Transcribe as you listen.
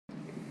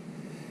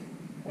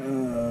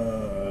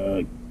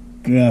Good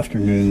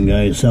afternoon,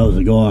 guys. How's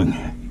it going?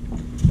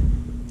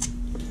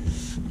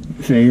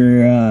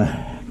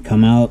 Figure,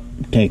 come out,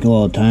 take a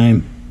little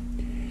time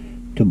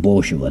to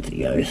bullshit with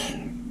you guys.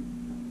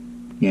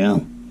 You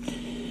know?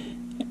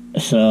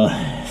 So,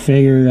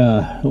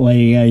 figure, let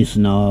you guys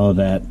know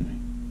that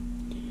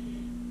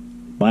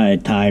by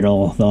the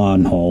title, The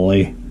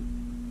Unholy.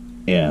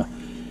 Yeah.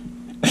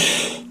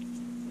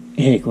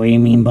 Hick, what do you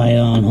mean by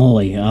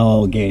unholy?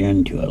 I'll get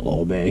into it a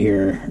little bit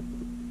here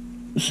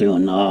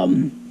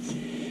soon.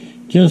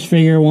 Just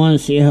figure, want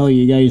to see how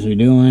you guys are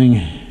doing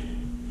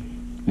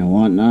and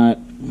whatnot.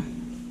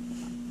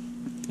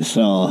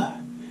 So,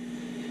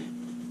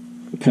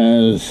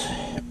 because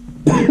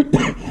I've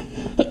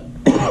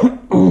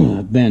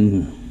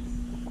been,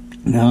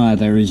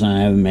 the reason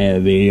I haven't made a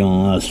video in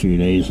the last few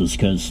days is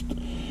because,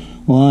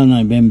 one,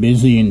 I've been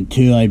busy, and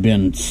two, I've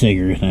been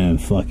sicker than a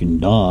fucking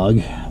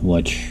dog,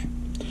 which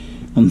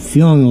I'm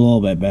feeling a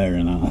little bit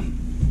better now.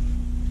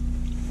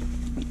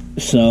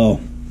 So,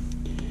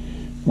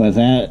 with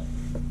that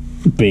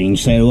being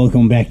said,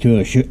 welcome back to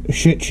a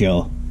shit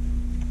show.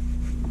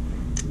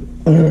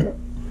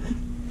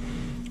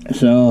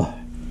 So,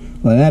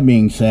 with that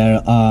being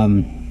said,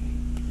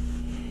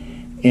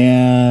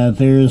 yeah,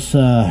 there's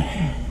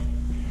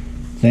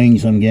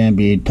things I'm gonna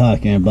be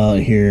talking about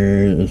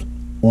here.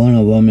 One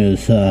of them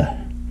is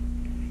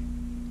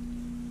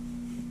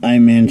I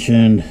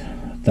mentioned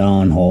the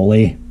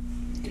unholy.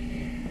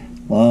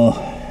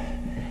 Well,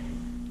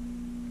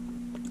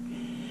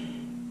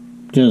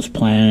 just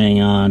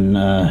planning on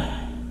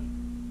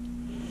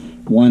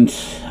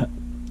once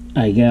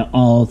I get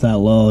all of that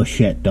little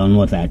shit done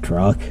with that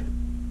truck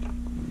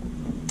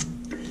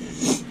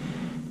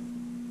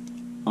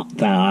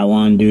that I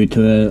want to do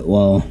to it,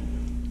 well,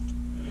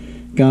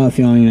 got a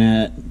feeling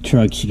that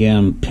truck's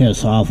gonna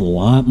piss off a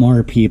lot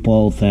more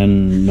people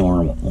than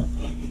normal.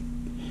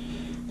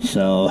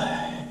 So,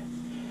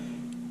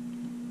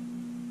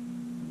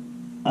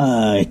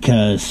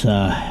 because,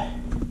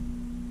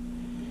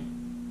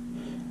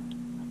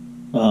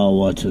 oh,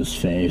 what's his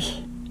face?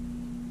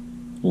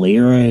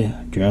 Leroy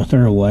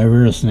Drether,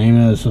 whatever his name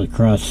is,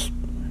 across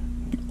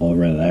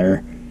over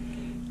there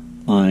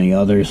on the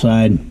other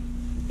side.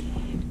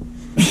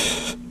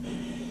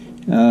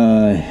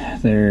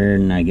 They're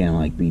not gonna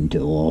like being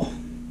too low.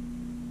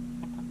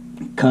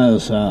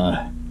 Cause,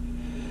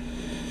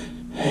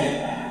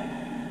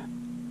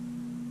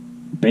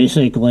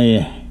 basically,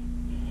 a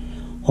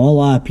whole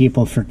lot of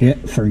people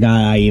forgot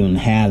I even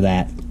have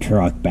that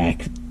truck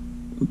back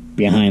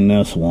behind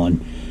this one.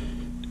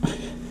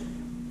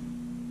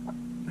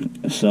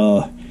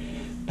 So,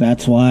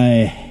 that's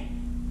why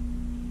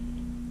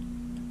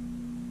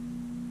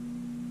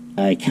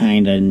I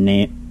kinda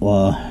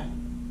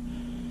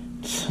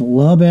it's a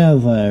little bit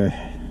of the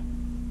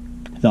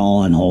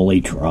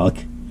unholy truck.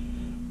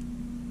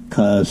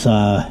 Cause,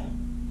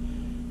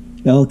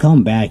 it'll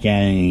come back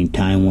at any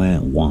time when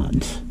it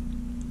wants.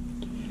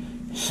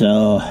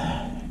 So,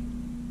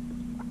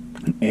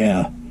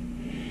 yeah.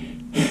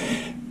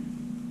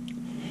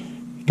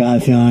 Got a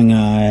feeling,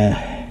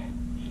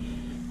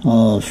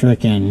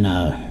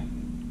 frickin',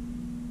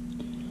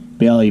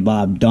 Billy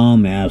Bob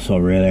dumbass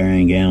over there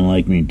ain't gonna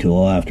like me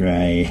too after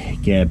I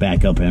get it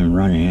back up and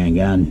running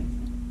again.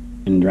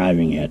 And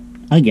driving it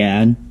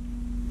again.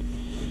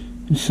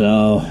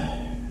 So,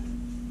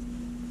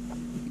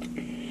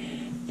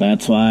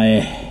 that's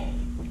why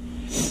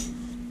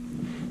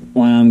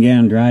when I'm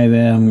gonna drive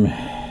it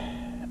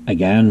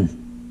again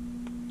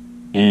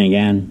and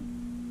again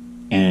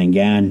and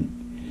again,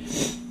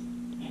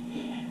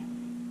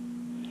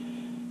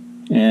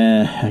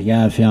 yeah, I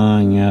got a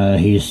feeling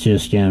he's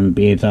just gonna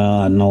be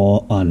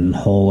the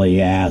unholy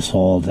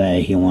asshole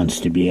that he wants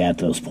to be at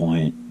this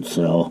point.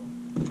 So,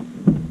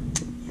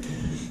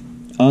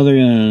 other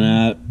than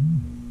that,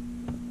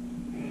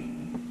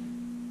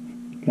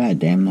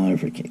 goddamn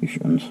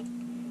notifications.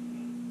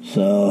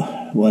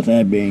 So, with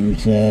that being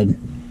said,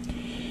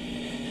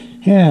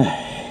 yeah,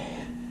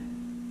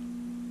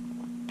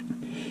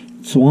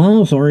 it's one of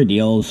those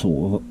ordeals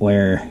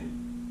where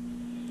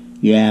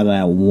you have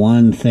that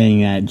one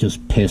thing that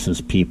just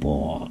pisses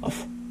people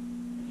off.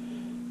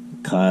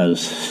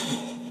 Cause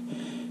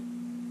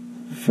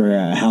for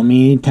how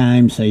many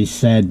times they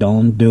said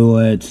don't do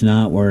it, it's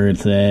not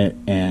worth it,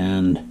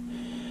 and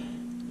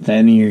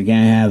then you're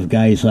gonna have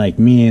guys like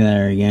me that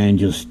are gonna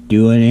just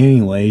do it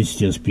anyways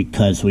just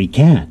because we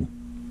can.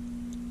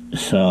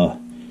 So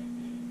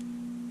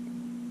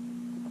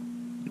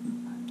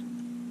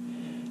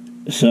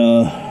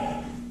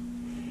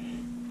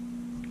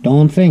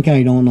don't think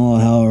I don't know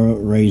how to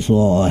raise a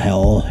little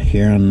hell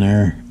here and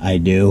there. I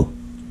do.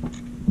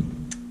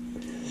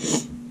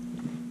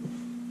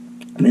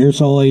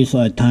 There's always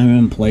a time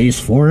and place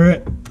for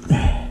it.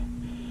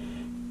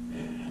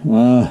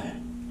 Well,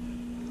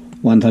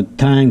 when the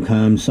time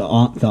comes, the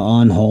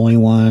Unholy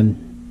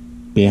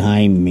One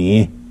behind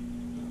me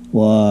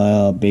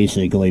will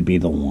basically be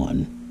the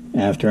one.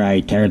 After I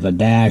tear the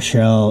dash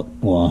out,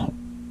 well,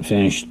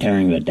 finish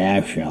tearing the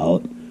dash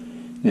out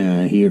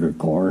and the heater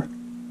core,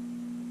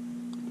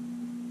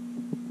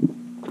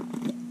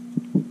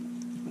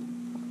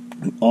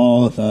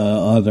 all the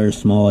other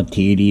small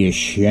tedious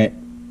shit,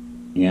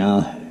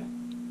 yeah.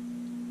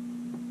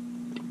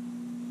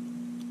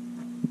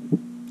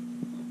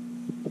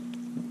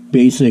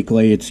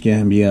 Basically, it's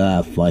gonna be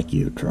a fuck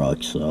you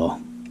truck,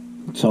 so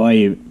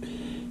it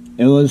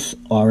was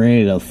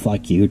already a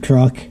fuck you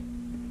truck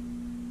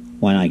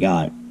when I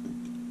got it.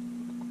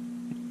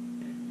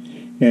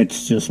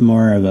 It's just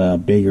more of a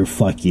bigger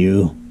fuck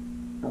you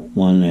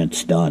when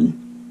it's done.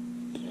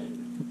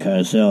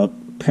 Because it'll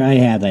probably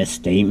have that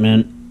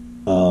statement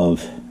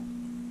of,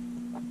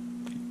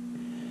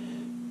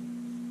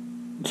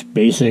 it's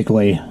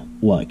basically,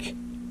 look,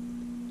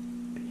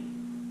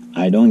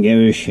 I don't give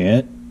a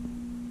shit,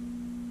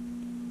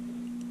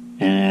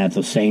 and at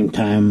the same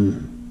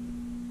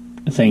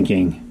time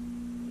thinking,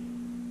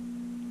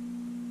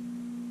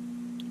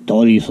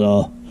 told you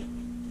so.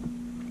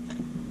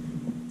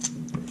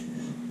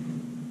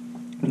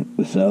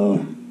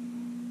 So,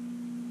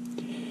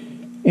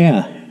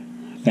 yeah,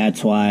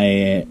 that's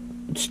why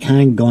it's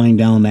kind of going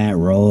down that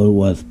road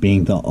with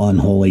being the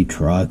unholy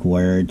truck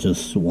where it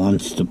just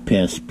wants to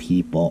piss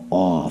people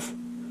off.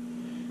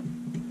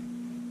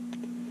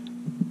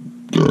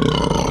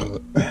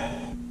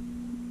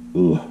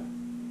 Ooh,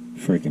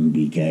 freaking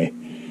BK.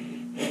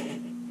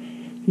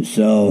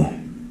 So,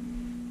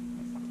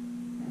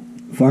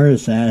 as far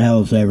as that,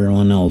 how's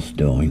everyone else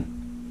doing?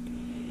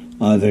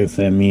 Other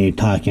than me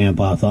talking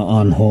about the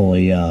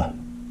unholy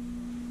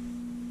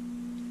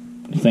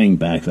thing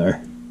back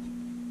there.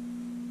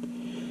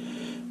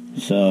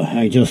 So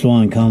I just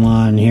want to come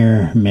on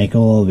here, make a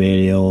little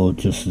video,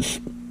 just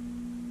to,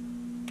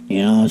 you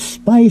know,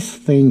 spice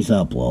things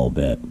up a little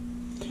bit.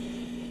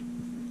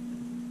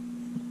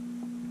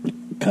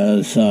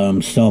 Because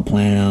I'm still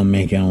planning on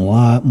making a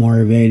lot more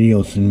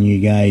videos than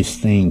you guys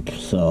think,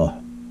 so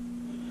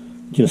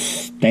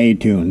just stay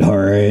tuned,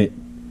 alright?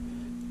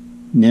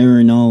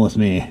 Never know with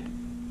me.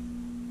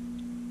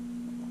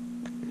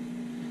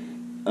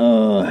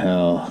 Oh,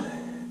 hell.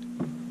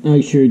 I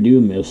sure do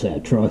miss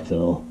that truck,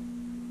 though.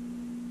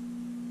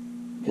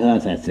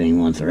 God, that thing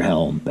went through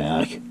hell and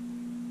back.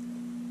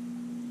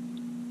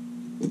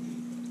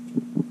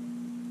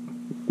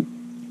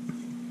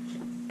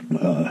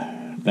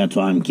 That's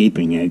why I'm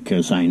keeping it,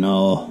 because I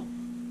know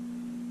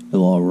it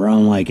will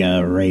run like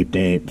a raped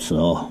ape,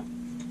 so...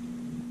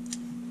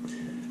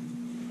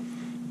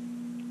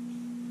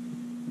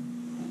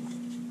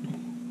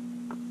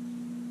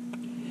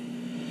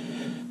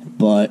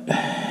 But,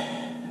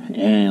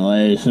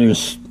 anyways,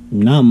 there's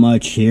not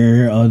much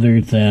here other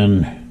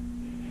than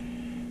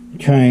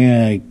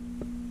trying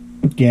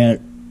to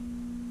get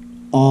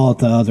all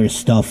the other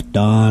stuff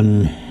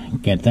done,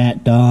 get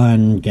that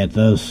done, get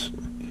this,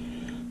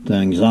 the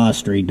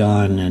exhaust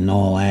redone, and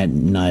all that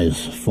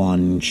nice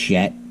fun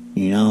shit,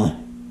 you know?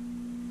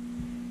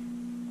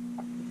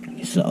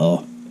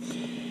 So,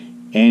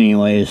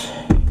 anyways,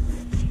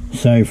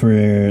 sorry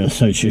for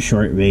such a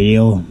short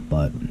video,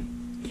 but...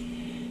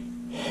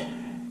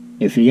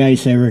 if you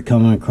guys ever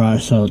come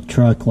across a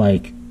truck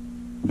like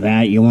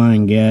that you want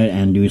to get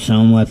and do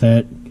something with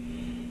it,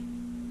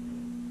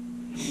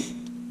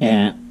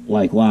 and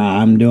like what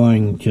I'm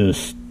doing,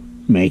 just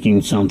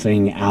making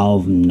something out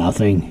of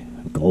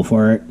nothing, go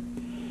for it.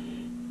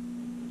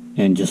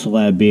 And just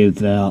let it be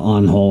the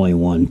Unholy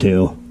One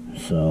too.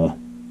 So,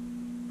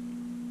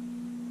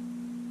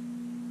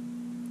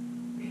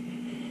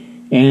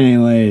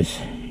 anyways,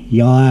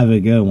 y'all have a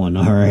good one,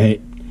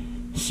 alright?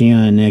 See you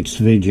on the next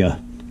video.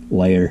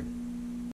 Later.